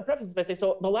I'll go and preface this by saying,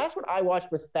 so the last one I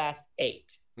watched was Fast 8,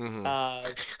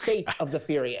 Fate of the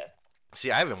Furious. See,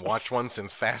 I haven't watched one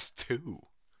since Fast 2.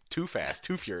 Too Fast,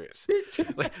 Too Furious.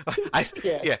 Like,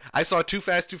 I saw Too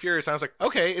Fast, Too Furious, and I was like,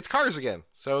 okay, it's cars again.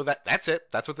 So that's it.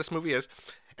 That's what this movie is.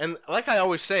 And like I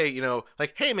always say,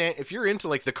 like, hey man, if you're into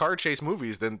like the car chase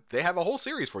movies, then they have a whole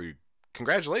series for you.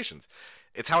 Congratulations.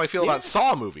 It's how I feel about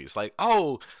Saw movies. Like,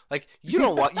 oh, like you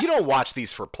don't watch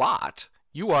these for plot.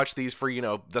 You watch these for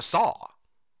the Saw.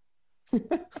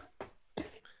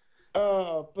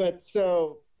 But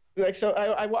so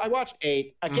I watched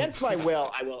 8 against my will.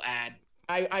 I will add.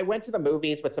 I went to the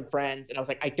movies with some friends, and I was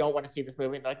like, I don't want to see this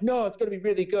movie. And they're like, no, it's going to be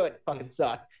really good. Fucking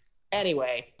suck.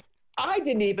 Anyway, I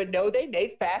didn't even know they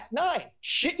made Fast 9.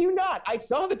 Shit you not. I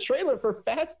saw the trailer for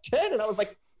Fast 10, and I was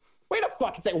like, wait a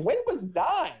fucking second. When was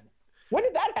 9? When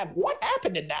did that happen? What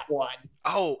happened in that one?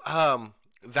 Oh,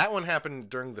 that one happened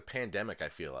during the pandemic, I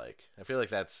feel like.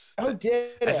 That's... Did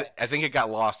it? I think it got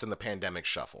lost in the pandemic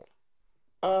shuffle.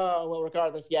 Oh, well,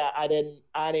 regardless, yeah, I didn't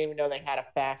even know they had a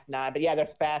Fast 9, but yeah,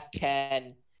 there's Fast 10,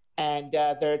 and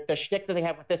the shtick that they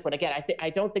have with this one, again,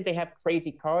 I don't think they have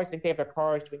crazy cars. I think they have their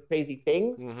cars doing crazy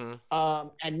things.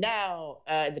 And now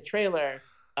in the trailer,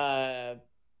 Dom,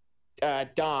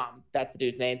 that's the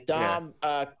dude's name. Dom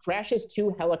crashes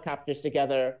 2 helicopters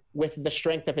together with the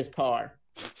strength of his car.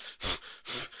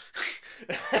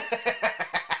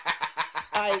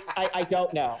 I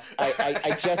don't know.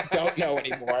 I just don't know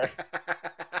anymore.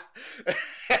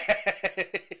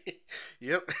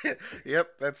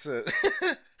 Yep, that's it.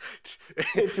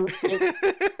 It's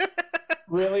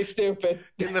really stupid.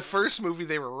 In the first movie,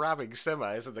 they were robbing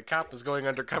semis, and the cop was going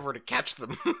undercover to catch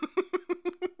them.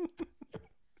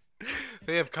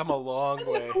 They have come a long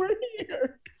way. We're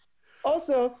here.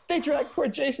 Also, they dragged poor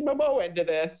Jason Momoa into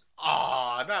this.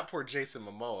 Aw, not poor Jason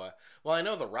Momoa. Well, I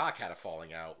know The Rock had a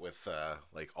falling out with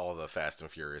like all the Fast and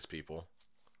Furious people.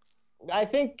 I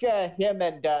think him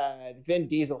and Vin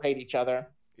Diesel hate each other.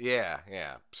 Yeah,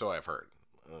 so I've heard.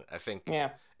 I think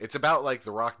it's about like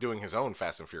The Rock doing his own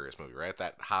Fast and Furious movie, right?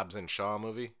 That Hobbs and Shaw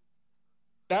movie.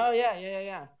 Oh,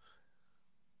 yeah.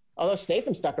 Although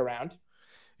Statham stuck around.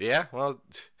 Yeah, well...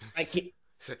 Like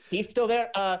he's still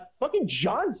there. Fucking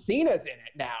John Cena's in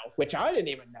it now, which I didn't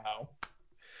even know.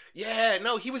 Yeah,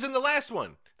 no, he was in the last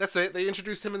one. They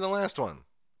introduced him in the last one.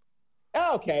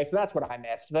 Okay, so that's what I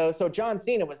missed. Though, so John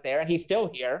Cena was there, and he's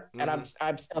still here, and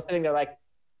I'm still sitting there like,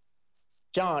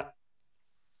 John,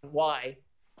 why?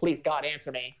 Please, God,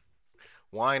 answer me.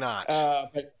 Why not?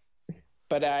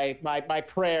 But my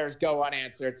prayers go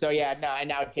unanswered. So yeah, no, and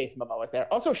now Jason Momoa was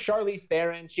there. Also, Charlize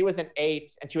Theron, she was in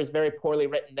 8, and she was very poorly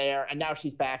written there, and now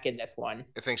she's back in this one.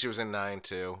 I think she was in 9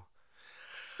 too.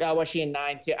 Was she in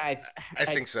 9 too? I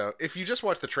think so. If you just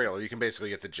watch the trailer, you can basically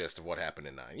get the gist of what happened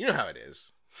in 9. You know how it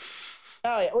is.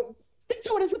 Oh yeah, that's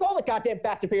how it is with all the goddamn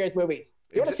Fast and Furious movies.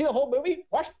 You want to see the whole movie?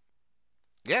 Watch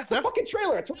the fucking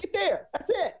trailer. It's right there. That's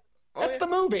it. That's the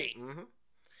movie.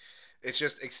 It's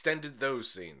just extended those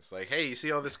scenes. Like, hey, you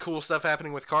see all this cool stuff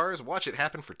happening with cars? Watch it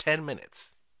happen for 10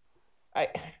 minutes. I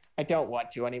don't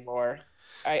want to anymore.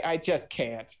 I just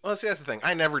can't. Well, see, that's the thing.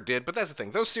 I never did, but that's the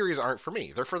thing. Those series aren't for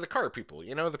me. They're for the car people.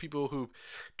 The people who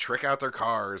trick out their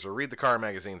cars or read the car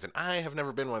magazines, and I have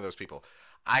never been one of those people.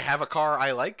 I have a car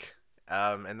I like,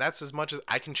 and that's as much as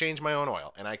I can change my own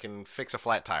oil, and I can fix a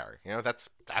flat tire. That's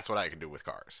what I can do with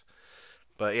cars.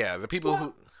 But yeah, the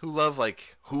people who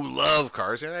love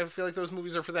cars, I feel like those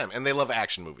movies are for them, and they love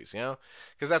action movies,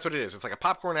 because that's what it is. It's like a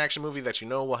popcorn action movie that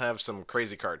will have some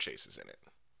crazy car chases in it.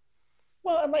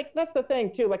 Well, and like that's the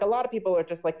thing too. Like a lot of people are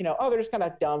just like, they're just kind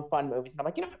of dumb, fun movies, and I'm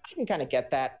like, I can kind of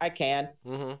get that. I can.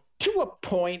 To a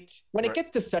point. When it gets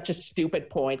to such a stupid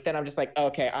point, then I'm just like,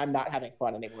 okay, I'm not having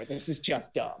fun anymore. This is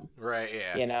just dumb. Right.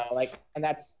 Yeah. And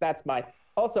that's my.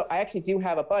 Also, I actually do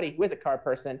have a buddy who is a car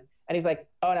person. And he's like,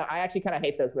 oh, no, I actually kind of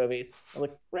hate those movies. I'm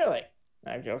like, really?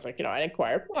 And I was like, I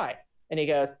inquired, why? And he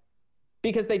goes,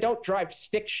 because they don't drive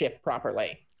stick shift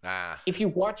properly. If you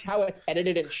watch how it's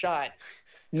edited and shot,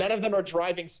 none of them are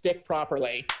driving stick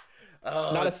properly.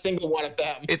 Not a single one of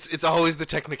them. It's always the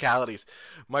technicalities.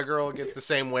 My girl gets the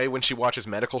same way when she watches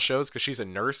medical shows because she's a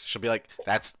nurse. She'll be like,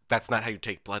 "That's not how you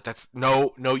take blood. That's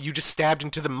no, you just stabbed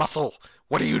into the muscle.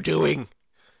 What are you doing?"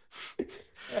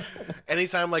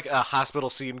 Anytime like a hospital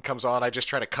scene comes on, I just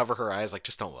try to cover her eyes. Like,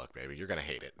 just don't look, baby. You're gonna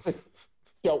hate it.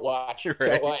 Don't watch. Right.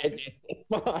 Don't watch. It's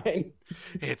fine.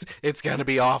 It's gonna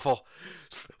be awful.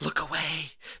 Look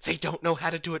away. They don't know how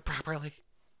to do it properly.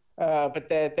 But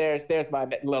there's my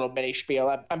little mini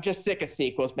spiel. I'm just sick of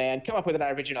sequels, man. Come up with an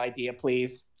original idea,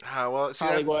 please. Well, see,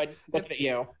 Hollywood, looking at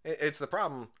you. It's the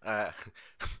problem.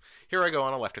 Here I go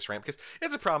on a leftist rant because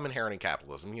it's a problem inherent in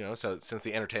capitalism. So since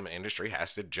the entertainment industry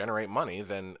has to generate money,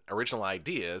 then original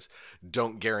ideas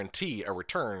don't guarantee a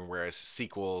return, whereas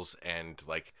sequels and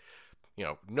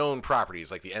known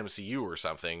properties like the MCU or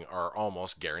something are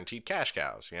almost guaranteed cash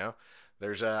cows.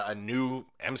 There's a new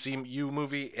MCU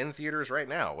movie in theaters right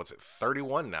now. What's it,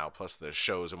 31 now, plus the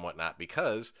shows and whatnot,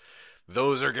 because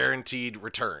those are guaranteed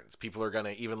returns. People are going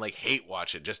to even hate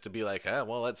watch it just to be like,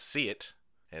 well, let's see it.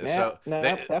 And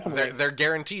they're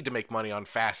guaranteed to make money on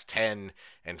Fast 10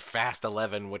 and Fast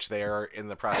 11, which they are in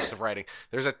the process of writing.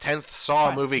 There's a 10th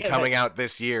Saw movie coming out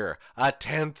this year. A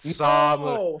 10th Saw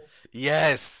movie.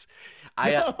 Yes.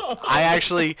 I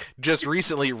actually just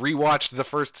recently rewatched the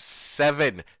first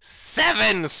seven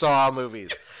Saw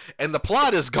movies, and the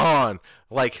plot is gone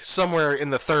somewhere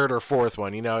in the third or fourth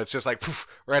one. It's just poof,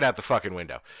 right out the fucking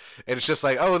window, and it's just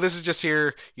oh, this is just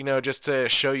here, just to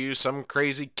show you some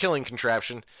crazy killing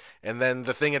contraption, and then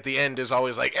the thing at the end is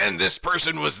always and this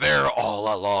person was there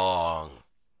all along.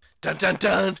 Dun dun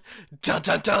dun dun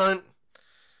dun dun.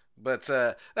 But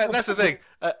that's the thing.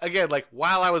 Again,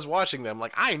 while I was watching them,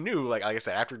 I knew, like I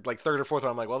said, after third or fourth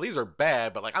one, I'm like, well, these are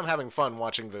bad, but I'm having fun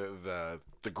watching the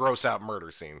gross out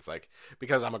murder scenes,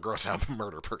 because I'm a gross out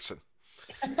murder person.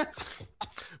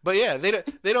 But yeah,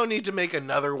 they don't need to make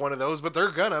another one of those, but they're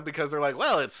gonna, because they're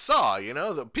well, it's Saw,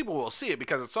 the people will see it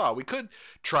because it's Saw. We could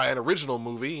try an original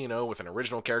movie, with an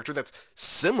original character that's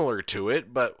similar to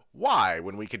it, but why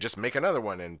when we could just make another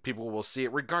one and people will see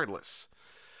it regardless?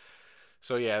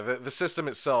 So yeah, the system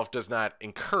itself does not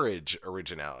encourage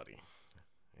originality,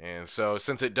 and so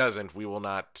since it doesn't, we will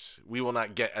not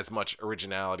get as much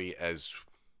originality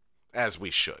as we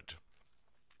should.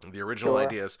 The original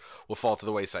ideas will fall to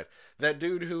the wayside. That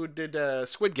dude who did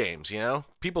Squid Games,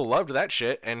 people loved that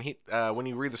shit, and he when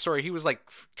you read the story, he was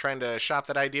trying to shop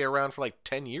that idea around for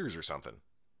 10 years or something.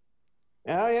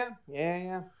 Oh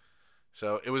yeah.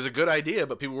 So it was a good idea,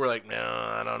 but people were like, no,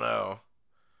 I don't know.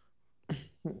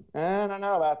 I don't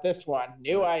know about this one.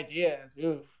 New ideas.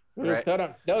 Oof. Right.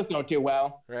 Those don't do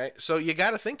well. Right. So you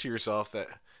got to think to yourself that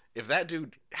if that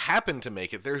dude happened to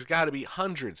make it, there's got to be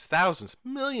hundreds, thousands,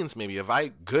 millions maybe of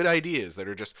good ideas that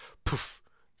are just poof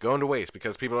going to waste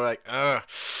because people are like,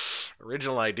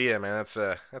 original idea, man. That's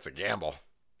a gamble.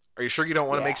 Are you sure you don't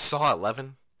want to make Saw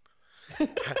 11?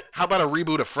 How about a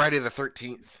reboot of Friday the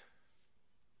 13th?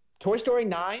 Toy Story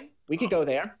 9? We could go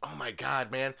there. Oh my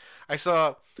God, man.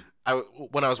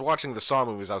 When I was watching the Saw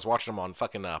movies, I was watching them on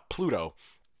fucking Pluto,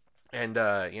 and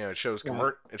it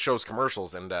shows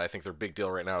commercials, and I think their big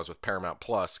deal right now is with Paramount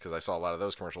Plus because I saw a lot of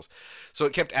those commercials. So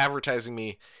it kept advertising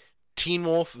me Teen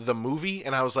Wolf the movie,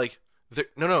 and I was like,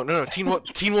 no, Teen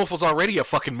Wolf was already a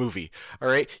fucking movie. All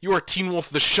right, you are Teen Wolf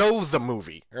the show the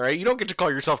movie. All right, you don't get to call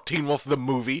yourself Teen Wolf the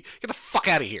movie. Get the fuck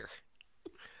out of here.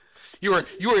 You were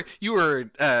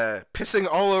pissing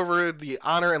all over the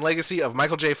honor and legacy of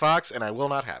Michael J. Fox, and I will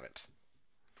not have it.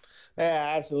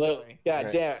 Yeah, absolutely. God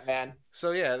damn it, man.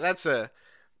 So yeah, that's and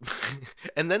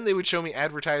then they would show me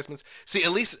advertisements. See,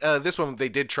 at least this one they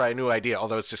did try a new idea,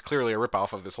 although it's just clearly a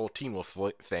ripoff of this whole Teen Wolf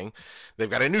thing. They've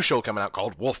got a new show coming out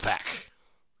called Wolfpack.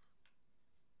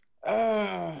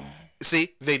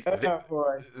 See,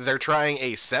 they're trying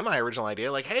a semi-original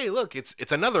idea. Hey, look,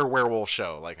 it's another werewolf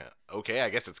show. Okay, I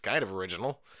guess it's kind of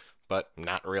original, but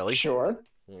not really. Sure.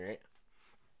 All right.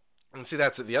 And see,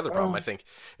 that's the other problem, I think,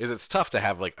 is it's tough to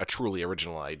have a truly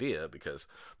original idea because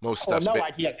most stuff's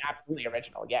idea is absolutely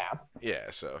original. Yeah. Yeah.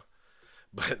 So,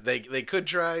 but they could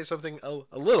try something a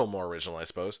little more original, I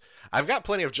suppose. I've got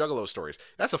plenty of Juggalo stories.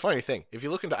 That's a funny thing. If you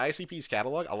look into ICP's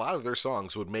catalog, a lot of their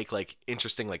songs would make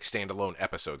interesting standalone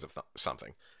episodes of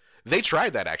something. They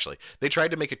tried that actually. They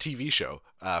tried to make a TV show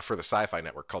for the Sci-Fi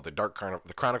Network called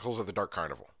The Chronicles of the Dark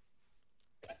Carnival.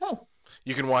 Oh.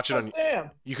 You can watch it on.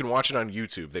 You can watch it on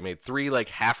YouTube. They made 3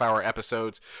 half-hour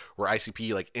episodes where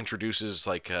ICP introduces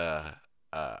an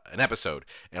episode,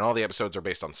 and all the episodes are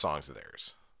based on songs of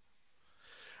theirs.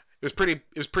 It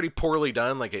was pretty poorly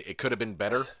done. It could have been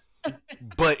better,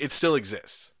 but it still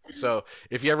exists. So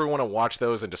if you ever want to watch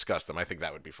those and discuss them, I think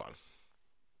that would be fun.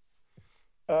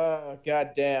 Oh,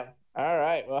 goddamn. All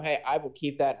right. Well, hey, I will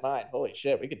keep that in mind. Holy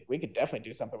shit, we could definitely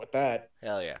do something with that.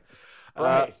 Hell yeah.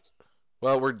 Uh, Christ.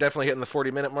 well, we're definitely hitting the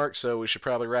 40-minute mark, so we should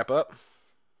probably wrap up.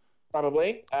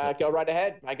 Probably. Go right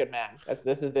ahead, my good man.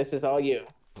 This is all you.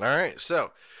 All right.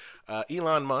 So,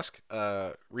 Elon Musk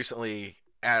recently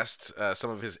asked some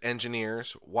of his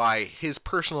engineers why his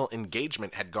personal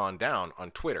engagement had gone down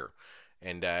on Twitter.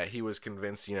 And he was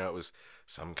convinced, it was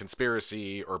some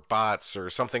conspiracy or bots or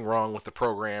something wrong with the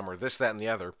program or this, that, and the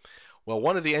other. Well,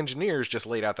 one of the engineers just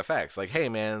laid out the facts. Like, hey,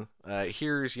 man,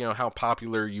 here's, how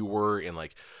popular you were in,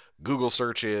 like, Google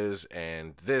searches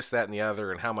and this, that, and the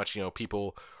other, and how much,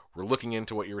 people were looking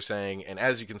into what you were saying. And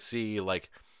as you can see, like,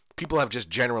 people have just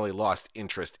generally lost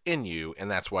interest in you,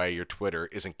 and that's why your Twitter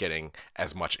isn't getting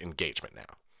as much engagement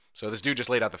now. So this dude just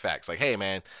laid out the facts. Like, hey,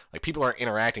 man, like, people aren't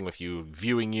interacting with you,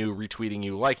 viewing you, retweeting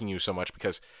you, liking you so much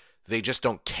because they just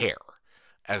don't care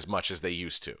as much as they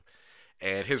used to.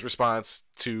 And his response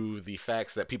to the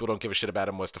facts that people don't give a shit about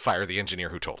him was to fire the engineer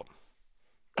who told him.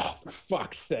 Oh, for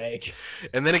fuck's sake.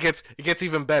 And then it gets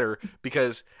even better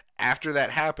because after that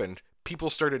happened,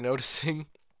 people started noticing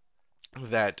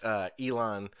that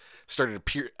Elon started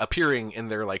appearing in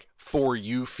their like For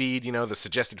You feed, the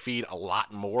suggested feed a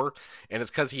lot more, and it's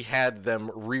because he had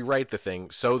them rewrite the thing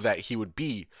so that he would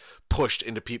be pushed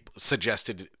into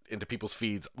suggested into people's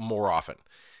feeds more often.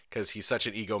 Because he's such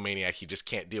an egomaniac, he just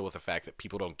can't deal with the fact that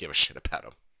people don't give a shit about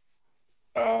him.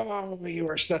 Oh, you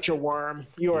are such a worm.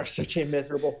 You are such a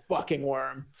miserable fucking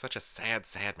worm. Such a sad,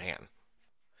 sad man.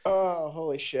 Oh,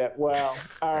 holy shit. Well,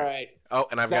 all right. Oh,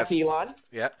 and That's Elon.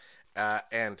 Yeah.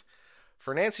 And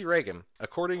for Nancy Reagan,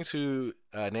 according to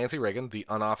Nancy Reagan, the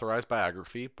unauthorized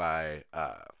biography by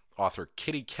author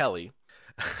Kitty Kelly,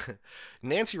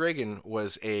 Nancy Reagan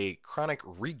was a chronic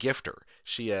regifter.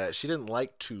 She didn't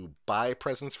like to buy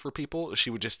presents for people. She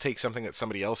would just take something that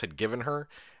somebody else had given her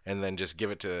and then just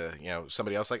give it to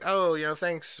somebody else. Like, oh,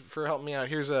 thanks for helping me out.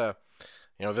 Here's a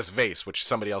this vase which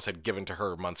somebody else had given to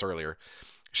her months earlier.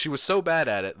 She was so bad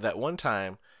at it that one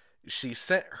time she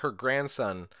sent her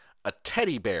grandson a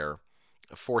teddy bear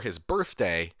for his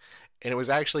birthday, and it was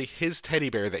actually his teddy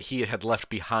bear that he had left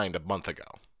behind a month ago.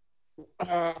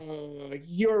 Oh,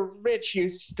 you're rich,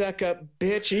 you stuck-up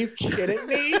bitch. Are you kidding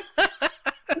me?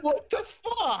 What the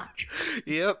fuck?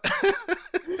 Yep.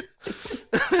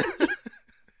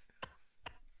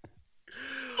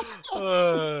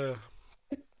 You're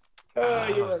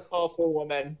an awful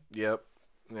woman. Yep.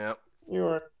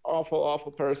 You're an awful,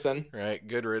 awful person. Right.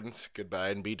 Good riddance. Goodbye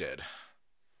and be dead.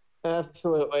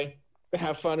 Absolutely.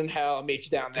 Have fun in hell. I'll meet you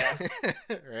down there.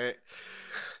 Right.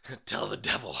 Tell the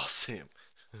devil I'll see him.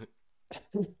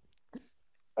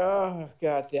 Oh,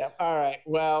 goddamn. All right.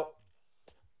 Well,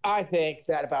 I think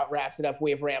that about wraps it up.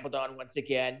 We have rambled on once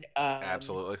again.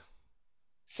 Absolutely.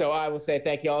 So I will say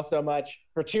thank you all so much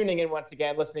for tuning in once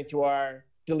again, listening to our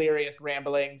delirious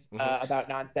ramblings about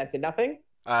nonsense and nothing.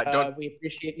 We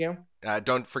appreciate you.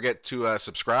 Don't forget to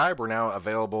subscribe. We're now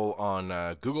available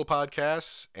on Google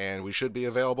Podcasts, and we should be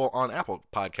available on Apple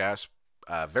Podcasts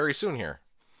very soon here.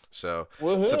 So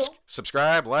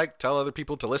subscribe, like, tell other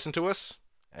people to listen to us,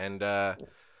 and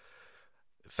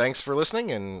thanks for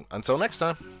listening, and until next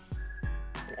time.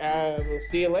 We'll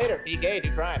see you later. Be gay,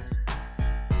 do crimes.